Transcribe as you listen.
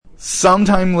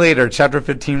Sometime later, chapter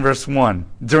 15, verse 1,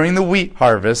 during the wheat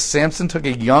harvest, Samson took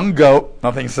a young goat.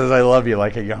 Nothing says I love you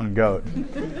like a young goat.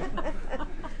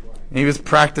 He was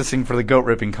practicing for the goat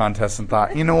ripping contest and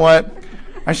thought, you know what?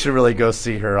 I should really go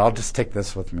see her. I'll just take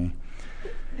this with me.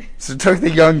 So he took the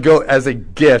young goat as a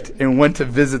gift and went to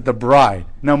visit the bride.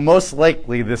 Now, most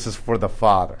likely, this is for the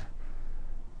father,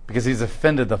 because he's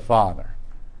offended the father.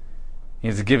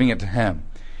 He's giving it to him.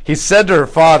 He said to her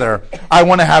father, I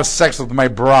want to have sex with my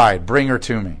bride. Bring her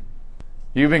to me.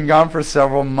 You've been gone for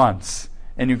several months,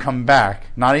 and you come back,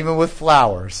 not even with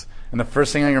flowers, and the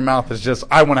first thing on your mouth is just,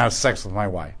 I want to have sex with my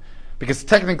wife. Because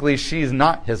technically, she's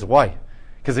not his wife,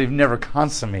 because they've never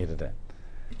consummated it.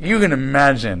 You can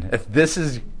imagine if this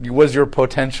was your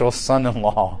potential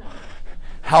son-in-law,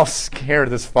 how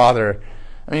scared this father.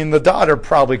 I mean, the daughter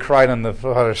probably cried on the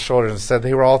father's shoulders and said,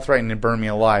 they were all threatening to burn me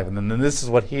alive. And then this is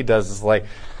what he does, is like,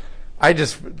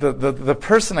 the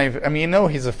person you know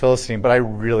he's a Philistine, but I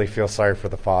really feel sorry for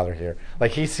the father here. Like,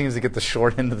 he seems to get the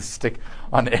short end of the stick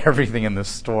on everything in this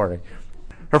story.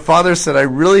 Her father said, I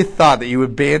really thought that you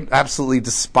would absolutely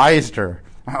despised her.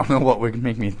 I don't know what would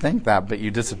make me think that, but you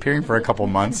disappearing for a couple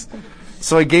months.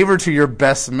 So I gave her to your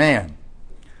best man,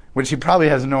 which he probably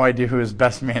has no idea who his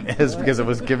best man is because it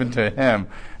was given to him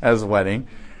as a wedding.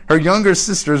 Her younger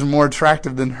sister is more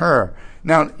attractive than her.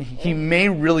 Now, he may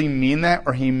really mean that,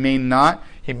 or he may not.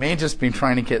 He may just be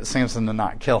trying to get Samson to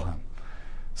not kill him.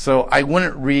 So I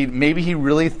wouldn't read, maybe he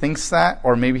really thinks that,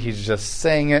 or maybe he's just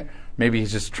saying it. Maybe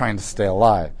he's just trying to stay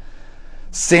alive.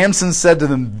 Samson said to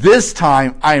them, this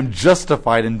time I am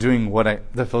justified in doing what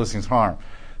the Philistines harm.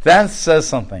 That says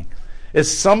something. If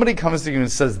somebody comes to you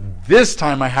and says, this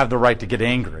time I have the right to get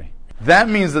angry, that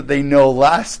means that they know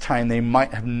last time they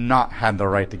might have not had the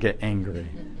right to get angry.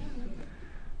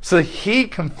 So he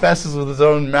confesses with his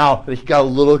own mouth that he got a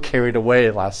little carried away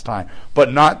last time,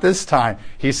 but not this time.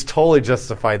 He's totally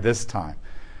justified this time.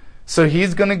 So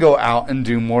he's going to go out and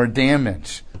do more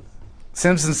damage.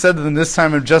 Samson said to them, this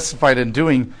time I'm justified in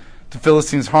doing the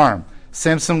Philistines harm.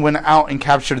 Samson went out and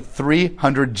captured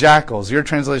 300 jackals. Your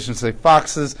translations say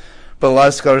foxes, but a lot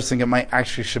of scholars think it might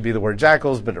actually should be the word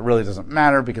jackals, but it really doesn't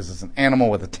matter because it's an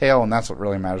animal with a tail, and that's what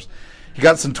really matters. He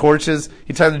got some torches.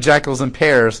 He tied the jackals in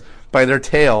pairs by their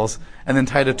tails, and then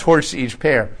tied a torch to each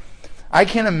pair. I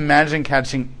can't imagine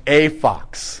catching a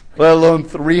fox, let alone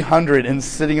 300, and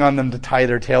sitting on them to tie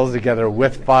their tails together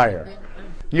with fire.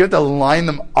 You have to line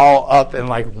them all up and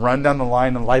run down the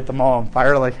line and light them all on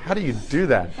fire. How do you do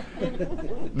that?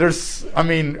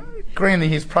 Granted,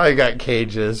 he's probably got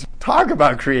cages. Talk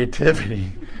about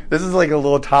creativity. This is like a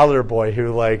little toddler boy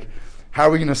who, how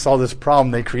are we going to solve this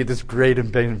problem? They create this great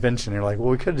invention. You're like, well,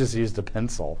 we could have just used a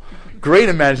pencil. Great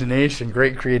imagination,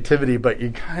 great creativity, but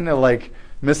you kind of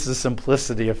miss the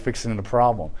simplicity of fixing the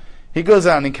problem. He goes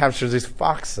out and he captures these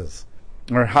foxes,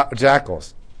 or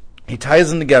jackals. He ties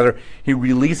them together. He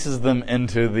releases them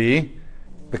into the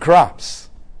crops,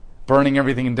 burning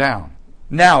everything down.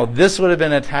 Now, this would have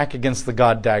been an attack against the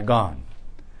god Dagon.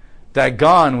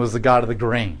 Dagon was the god of the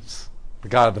grains, the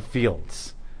god of the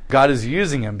fields. God is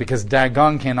using him because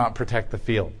Dagon cannot protect the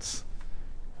fields.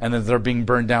 And then they're being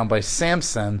burned down by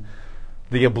Samson,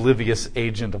 the oblivious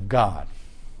agent of God.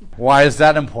 Why is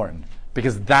that important?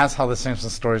 Because that's how the Samson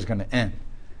story is going to end,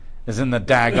 is in the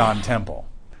Dagon temple.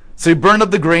 So he burned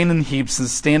up the grain in heaps and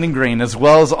standing grain, as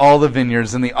well as all the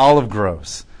vineyards and the olive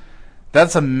groves.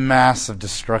 That's a massive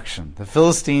destruction. The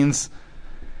Philistines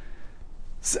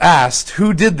asked,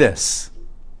 who did this?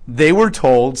 They were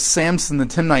told, Samson the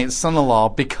Timnite's son-in-law,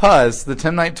 because the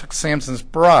Timnite took Samson's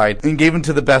bride and gave him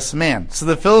to the best man. So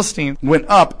the Philistines went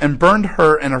up and burned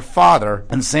her and her father,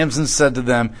 and Samson said to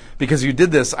them, because you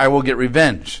did this, I will get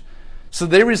revenge. So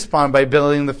they respond by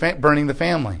burning the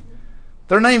family.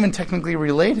 They're not even technically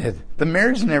related. The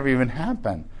marriage never even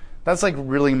happened. That's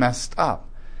really messed up.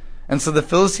 And so the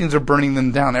Philistines are burning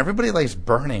them down. Everybody likes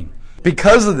burning.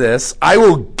 Because of this, I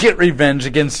will get revenge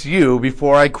against you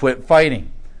before I quit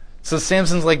fighting. So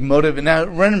Samson's motive. Now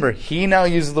remember, he now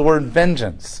uses the word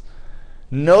vengeance.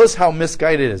 Notice how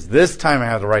misguided it is. This time I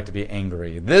have the right to be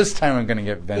angry. This time I'm going to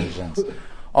get vengeance.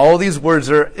 All these words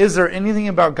is there anything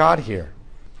about God here?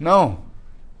 No.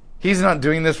 He's not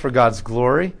doing this for God's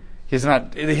glory. He's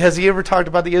not. Has he ever talked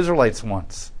about the Israelites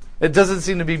once? It doesn't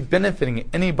seem to be benefiting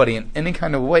anybody in any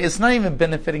kind of way. It's not even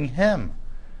benefiting him.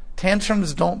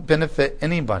 Tantrums don't benefit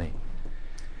anybody.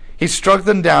 He struck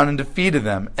them down and defeated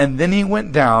them, and then he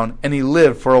went down and he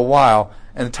lived for a while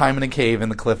and a time in a cave in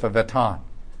the cliff of Etan.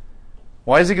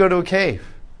 Why does he go to a cave?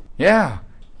 Yeah,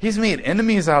 he's made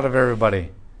enemies out of everybody.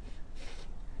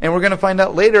 And we're going to find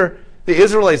out later, the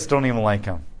Israelites don't even like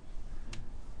him.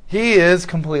 He is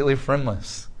completely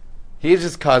friendless. He's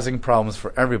just causing problems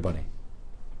for everybody.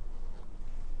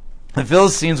 The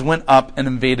Philistines went up and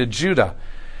invaded Judah,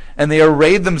 and they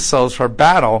arrayed themselves for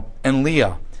battle in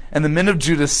Leah. And the men of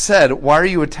Judah said, "Why are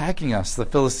you attacking us?" The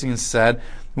Philistines said,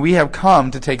 "We have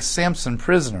come to take Samson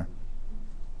prisoner,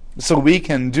 so we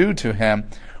can do to him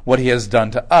what he has done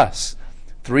to us."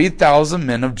 3,000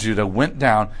 men of Judah went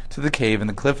down to the cave in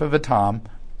the cliff of Etam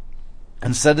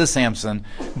and said to Samson,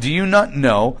 "Do you not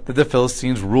know that the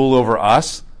Philistines rule over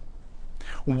us?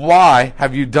 Why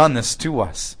have you done this to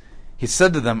us?" He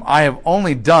said to them, "I have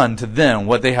only done to them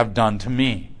what they have done to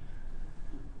me."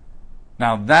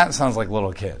 Now that sounds like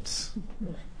little kids.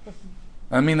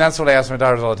 I mean, that's what I ask my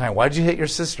daughters all the time. "Why'd you hit your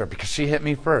sister?" "Because she hit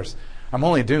me first." "I'm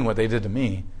only doing what they did to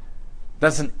me."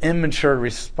 That's an immature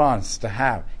response to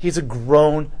have. He's a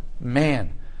grown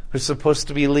man who's supposed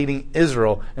to be leading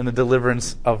Israel in the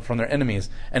deliverance from their enemies.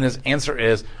 And his answer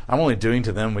is, "I'm only doing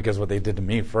to them because what they did to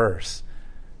me first."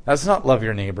 That's not love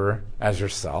your neighbor as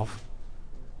yourself.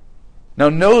 Now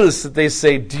notice that they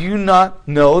say, "Do you not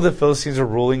know the Philistines are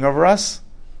ruling over us?"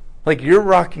 Like, you're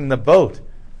rocking the boat.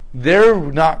 They're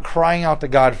not crying out to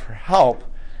God for help.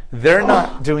 They're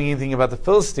not doing anything about the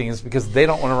Philistines because they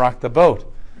don't want to rock the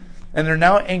boat. And they're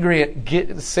now angry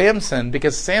at Samson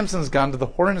because Samson's gone to the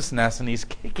hornet's nest and he's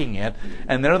kicking it,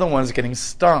 and they're the ones getting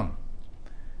stung.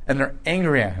 And they're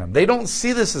angry at him. They don't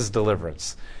see this as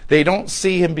deliverance. They don't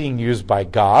see him being used by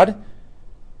God.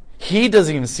 He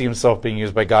doesn't even see himself being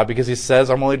used by God because he says,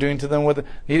 "I'm only doing to them what..."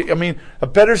 A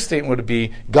better statement would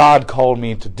be, "God called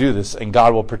me to do this, and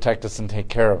God will protect us and take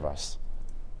care of us."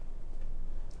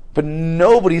 But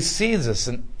nobody sees this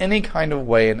in any kind of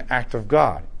way an act of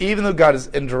God, even though God is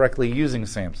indirectly using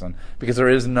Samson, because there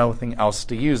is nothing else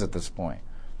to use at this point.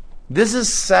 This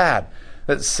is sad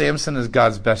that Samson is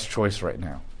God's best choice right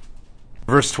now.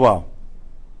 Verse 12.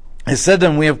 He said to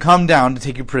them, "We have come down to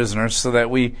take you prisoners so that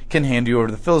we can hand you over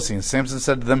to the Philistines." Samson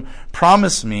said to them,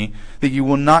 "Promise me that you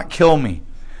will not kill me."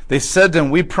 They said to him,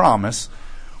 "We promise.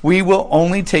 We will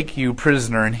only take you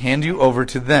prisoner and hand you over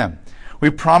to them.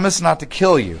 We promise not to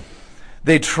kill you."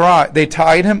 They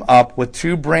tied him up with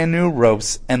 2 brand new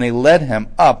ropes, and they led him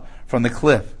up from the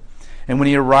cliff. And when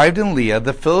he arrived in Leah,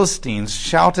 the Philistines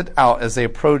shouted out as they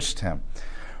approached him.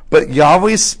 But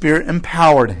Yahweh's Spirit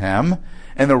empowered him,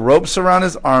 and the ropes around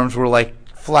his arms were like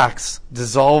flax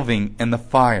dissolving in the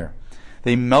fire.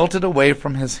 They melted away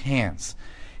from his hands.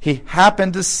 He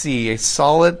happened to see a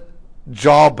solid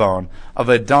jawbone of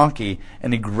a donkey,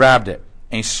 and he grabbed it.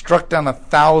 And he struck down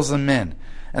 1,000 men.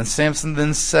 And Samson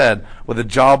then said, "With the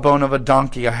jawbone of a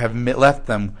donkey I have left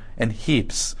them in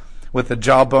heaps. With the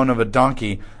jawbone of a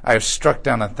donkey I have struck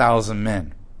down 1,000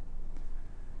 men."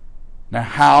 Now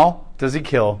how does he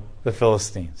kill the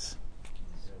Philistines?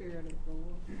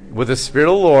 With the Spirit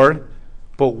of the Lord.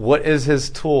 But what is his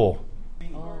tool?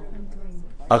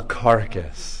 A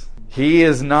carcass. He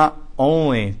is not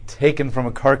only taken from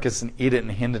a carcass and eat it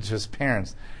and hand it to his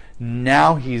parents.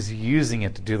 Now he's using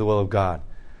it to do the will of God.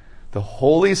 The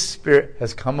Holy Spirit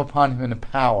has come upon him in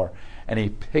power, and he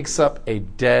picks up a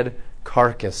dead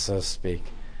carcass, so to speak,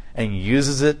 and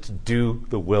uses it to do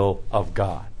the will of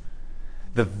God.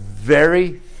 The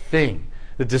very thing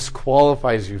that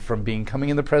disqualifies you from coming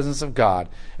in the presence of God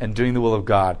and doing the will of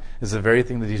God is the very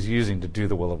thing that he's using to do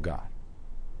the will of God.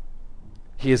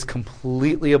 He is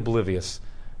completely oblivious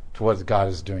to what God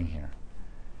is doing here.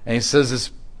 And he says this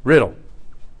riddle.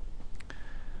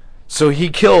 So he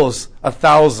kills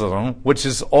 1,000, which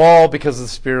is all because of the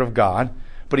Spirit of God,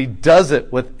 but he does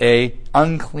it with a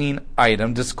unclean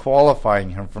item,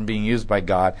 disqualifying him from being used by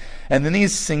God. And then he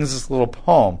sings this little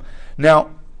poem. Now,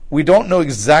 we don't know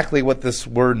exactly what this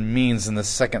word means in the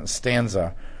second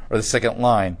stanza, or the second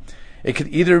line. It could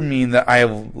either mean that I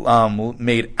have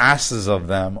made asses of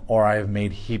them, or I have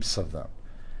made heaps of them.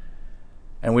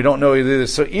 And we don't know either.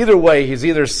 So either way, he's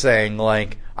either saying,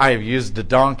 like, I have used a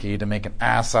donkey to make an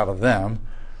ass out of them,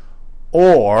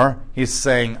 or he's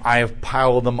saying, I have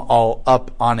piled them all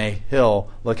up on a hill.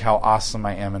 Look how awesome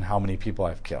I am and how many people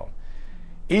I've killed.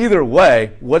 Either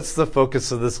way, what's the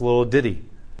focus of this little ditty?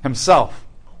 Himself.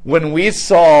 When we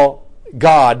saw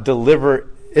God deliver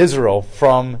Israel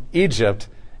from Egypt,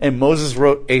 and Moses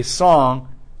wrote a song,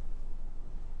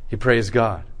 he praised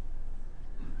God.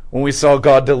 When we saw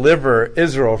God deliver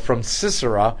Israel from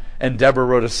Sisera, and Deborah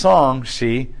wrote a song,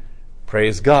 she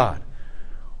praised God.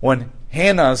 When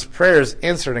Hannah's prayers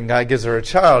answered and God gives her a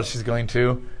child, she's going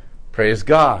to praise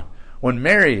God. When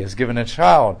Mary is given a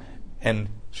child and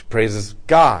she praises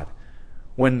God.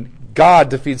 When God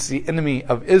defeats the enemy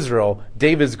of Israel,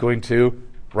 David's going to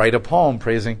write a poem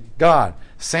praising God.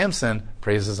 Samson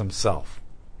praises himself.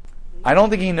 I don't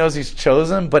think he knows he's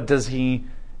chosen, but does he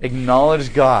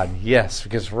Acknowledge God. Yes,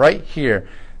 because right here,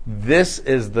 this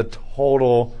is the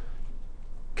total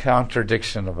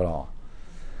contradiction of it all.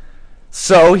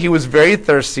 So he was very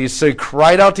thirsty, so he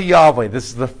cried out to Yahweh. This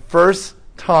is the first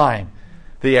time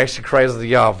that he actually cries to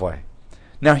Yahweh.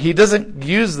 Now, he doesn't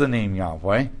use the name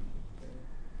Yahweh,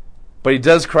 but he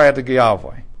does cry out to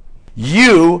Yahweh.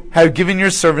 You have given your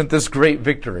servant this great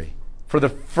victory. For the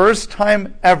first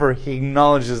time ever, he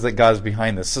acknowledges that God's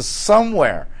behind this. So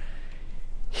somewhere,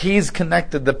 he's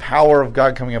connected the power of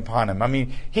God coming upon him. I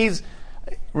mean,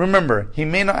 remember, he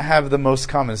may not have the most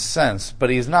common sense, but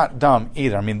he's not dumb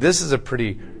either. I mean, this is a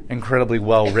pretty incredibly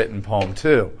well-written poem,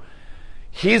 too.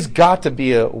 He's got to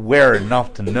be aware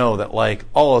enough to know that, like,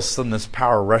 all of a sudden this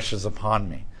power rushes upon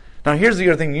me. Now, here's the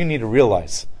other thing you need to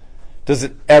realize. Does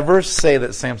it ever say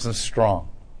that Samson's strong?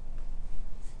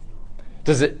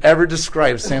 Does it ever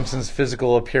describe Samson's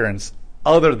physical appearance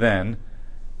other than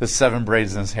the 7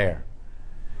 braids in his hair?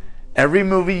 Every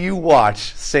movie you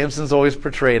watch, Samson's always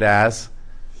portrayed as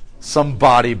some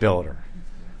bodybuilder.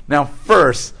 Now,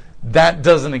 first, that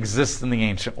doesn't exist in the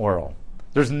ancient world.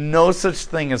 There's no such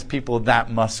thing as people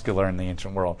that muscular in the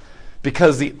ancient world.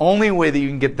 Because the only way that you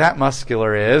can get that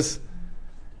muscular is,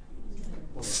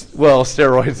 well,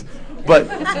 steroids,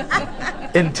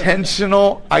 but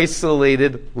intentional,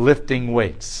 isolated lifting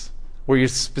weights, where you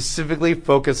specifically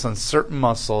focus on certain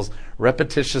muscles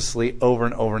repetitiously over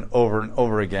and over and over and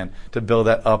over again to build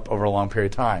that up over a long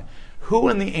period of time. Who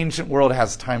in the ancient world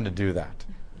has time to do that?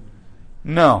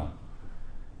 No.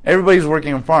 Everybody's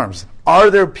working on farms. Are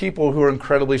there people who are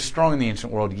incredibly strong in the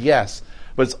ancient world? Yes,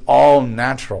 but it's all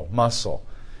natural muscle.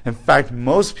 In fact,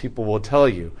 most people will tell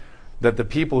you that the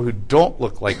people who don't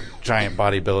look like giant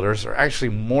bodybuilders are actually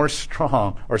more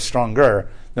strong or stronger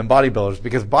than bodybuilders,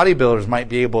 because bodybuilders might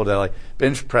be able to like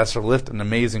bench press or lift an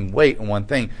amazing weight in one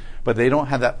thing, but they don't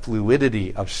have that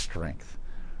fluidity of strength,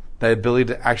 the ability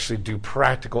to actually do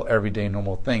practical, everyday,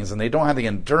 normal things, and they don't have the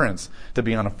endurance to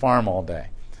be on a farm all day.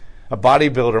 A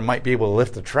bodybuilder might be able to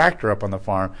lift a tractor up on the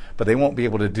farm, but they won't be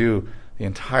able to do the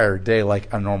entire day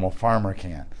like a normal farmer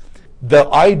can. The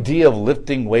idea of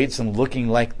lifting weights and looking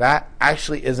like that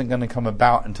actually isn't going to come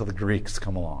about until the Greeks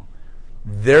come along.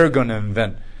 They're going to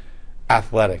invent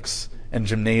athletics and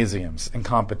gymnasiums and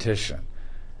competition.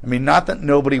 I mean, not that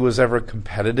nobody was ever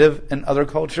competitive in other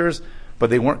cultures, but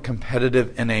they weren't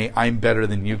competitive in a I'm better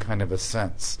than you kind of a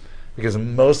sense. Because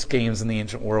most games in the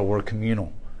ancient world were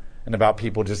communal and about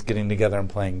people just getting together and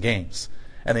playing games.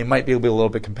 And they might be a little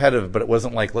bit competitive, but it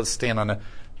wasn't like, let's stand on a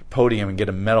podium and get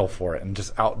a medal for it and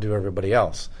just outdo everybody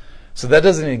else. So that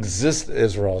doesn't exist in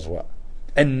Israel as well.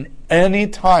 And any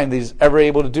time that he's ever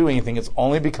able to do anything, it's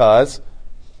only because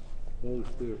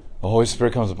the Holy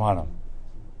Spirit comes upon him.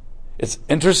 It's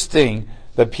interesting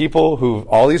that people who,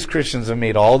 all these Christians have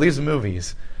made all these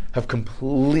movies, have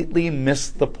completely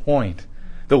missed the point.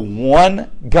 The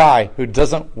one guy who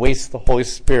doesn't waste the Holy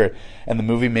Spirit, and the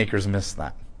movie makers miss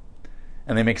that.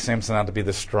 And they make Samson out to be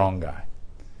the strong guy.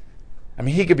 I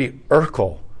mean, he could be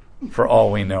Urkel for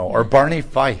all we know, or Barney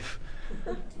Fife.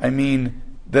 I mean,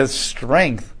 the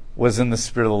strength was in the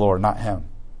Spirit of the Lord, not him.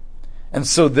 And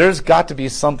so there's got to be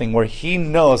something where he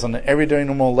knows on an everyday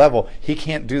normal level he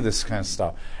can't do this kind of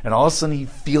stuff. And all of a sudden he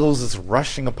feels this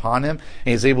rushing upon him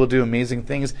and he's able to do amazing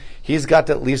things. He's got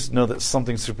to at least know that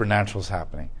something supernatural is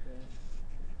happening.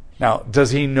 Now,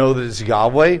 does he know that it's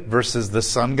Yahweh versus the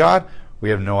sun god? We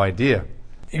have no idea.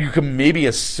 You can maybe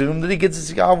assume that he gets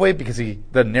it's Yahweh because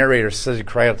the narrator says he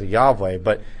cried out to Yahweh,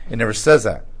 but it never says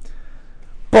that.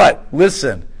 But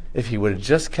listen, if he would have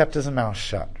just kept his mouth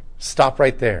shut, stop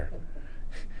right there.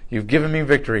 You've given me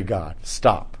victory, God.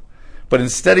 Stop. But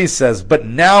instead he says, but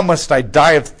now must I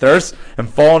die of thirst and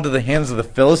fall into the hands of the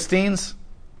Philistines?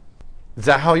 Is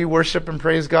that how you worship and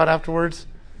praise God afterwards?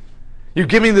 You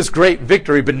give me this great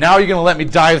victory, but now you're going to let me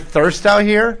die of thirst out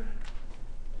here?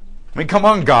 I mean, come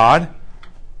on, God.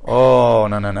 Oh,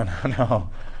 no.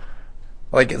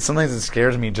 Like, sometimes it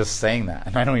scares me just saying that,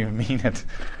 and I don't even mean it.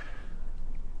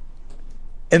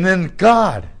 And then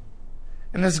God,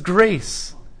 in His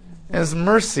grace, and His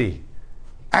mercy,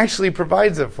 actually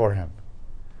provides it for him.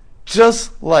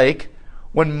 Just like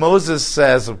when Moses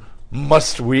says,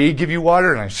 must we give you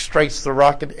water? And he strikes the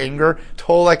rock in anger,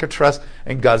 told like a trust,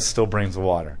 and God still brings the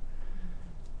water.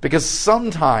 Because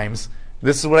sometimes,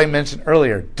 this is what I mentioned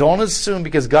earlier, don't assume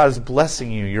because God is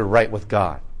blessing you, you're right with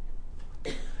God.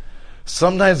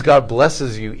 Sometimes God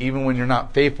blesses you even when you're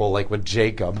not faithful, like with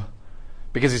Jacob,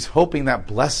 because He's hoping that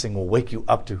blessing will wake you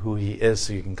up to who He is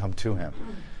so you can come to Him.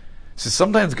 So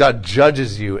sometimes God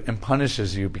judges you and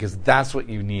punishes you because that's what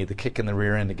you need, the kick in the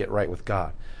rear end to get right with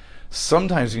God.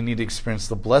 Sometimes you need to experience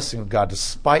the blessing of God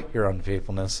despite your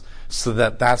unfaithfulness, so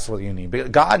that that's what you need.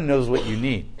 But God knows what you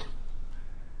need.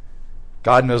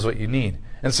 God knows what you need.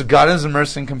 And so God in His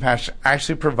mercy and compassion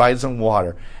actually provides them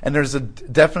water. And there's a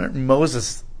definite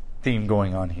Moses theme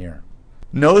going on here.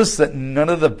 Notice that none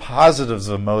of the positives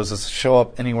of Moses show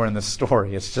up anywhere in the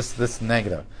story. It's just this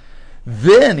negative.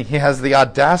 Then he has the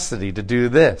audacity to do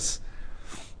this.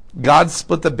 God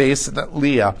split the basin at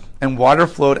Leah, and water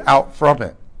flowed out from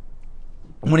it.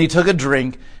 When he took a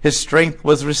drink, his strength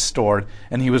was restored,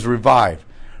 and he was revived.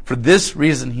 For this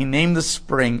reason, he named the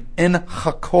spring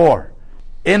En-Hakkore.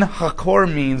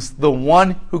 En-Hakkore means the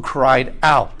one who cried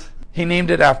out. He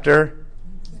named it after.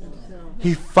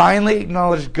 He finally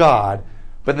acknowledged God,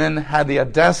 but then had the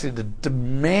audacity to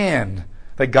demand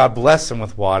that God bless him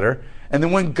with water. And then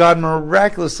when God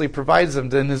miraculously provides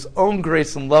him in His own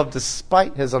grace and love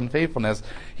despite his unfaithfulness,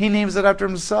 he names it after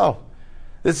himself.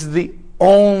 This is the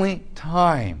only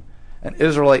time an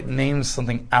Israelite names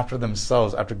something after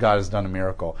themselves after God has done a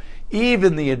miracle.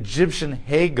 Even the Egyptian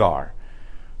Hagar,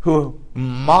 who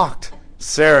mocked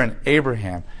Sarah and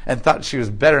Abraham and thought she was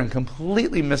better and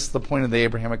completely missed the point of the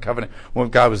Abrahamic covenant,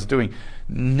 what God was doing,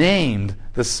 named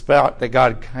the spot that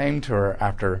God came to her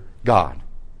after God.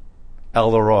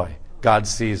 El Roi, God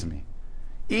sees me.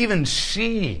 Even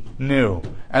she knew,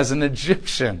 as an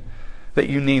Egyptian, that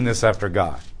you name this after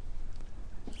God.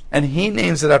 And he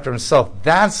names it after himself.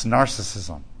 That's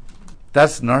narcissism.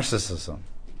 That's narcissism.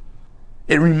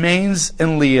 It remains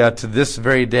in Leah to this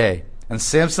very day. And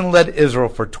Samson led Israel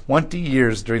for 20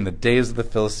 years during the days of the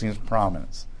Philistines'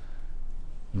 prominence.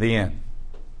 The end.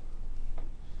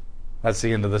 That's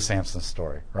the end of the Samson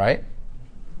story, right?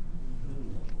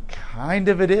 Kind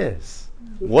of it is.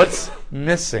 What's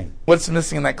missing? What's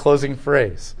missing in that closing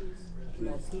phrase?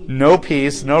 No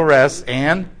peace, no rest,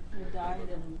 and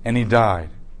he died.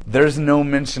 There's no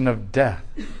mention of death.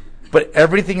 But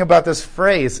everything about this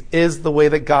phrase is the way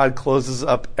that God closes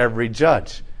up every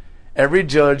judge. Every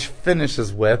judge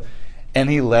finishes with, and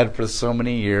he led for so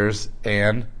many years,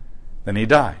 and then he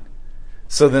died.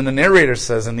 So then the narrator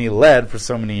says, and he led for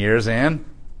so many years, and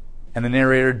the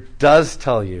narrator does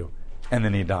tell you, and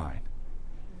then he died.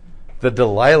 The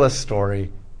Delilah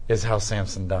story is how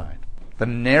Samson died. The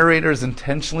narrator is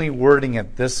intentionally wording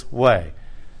it this way,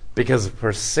 because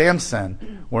for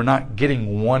Samson, we're not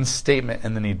getting one statement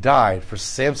and then he died. For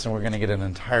Samson, we're going to get an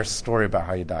entire story about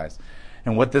how he dies.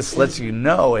 And what this lets you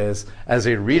know is, as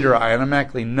a reader, I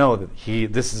automatically know that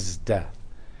this is his death.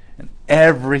 And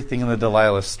everything in the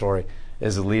Delilah story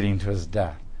is leading to his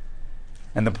death.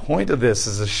 And the point of this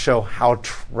is to show how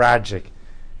tragic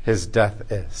his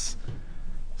death is.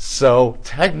 So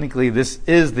technically, this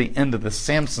is the end of the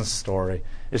Samson story.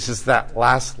 It's just that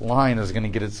last line is going to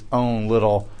get its own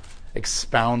little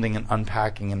expounding and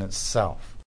unpacking in itself.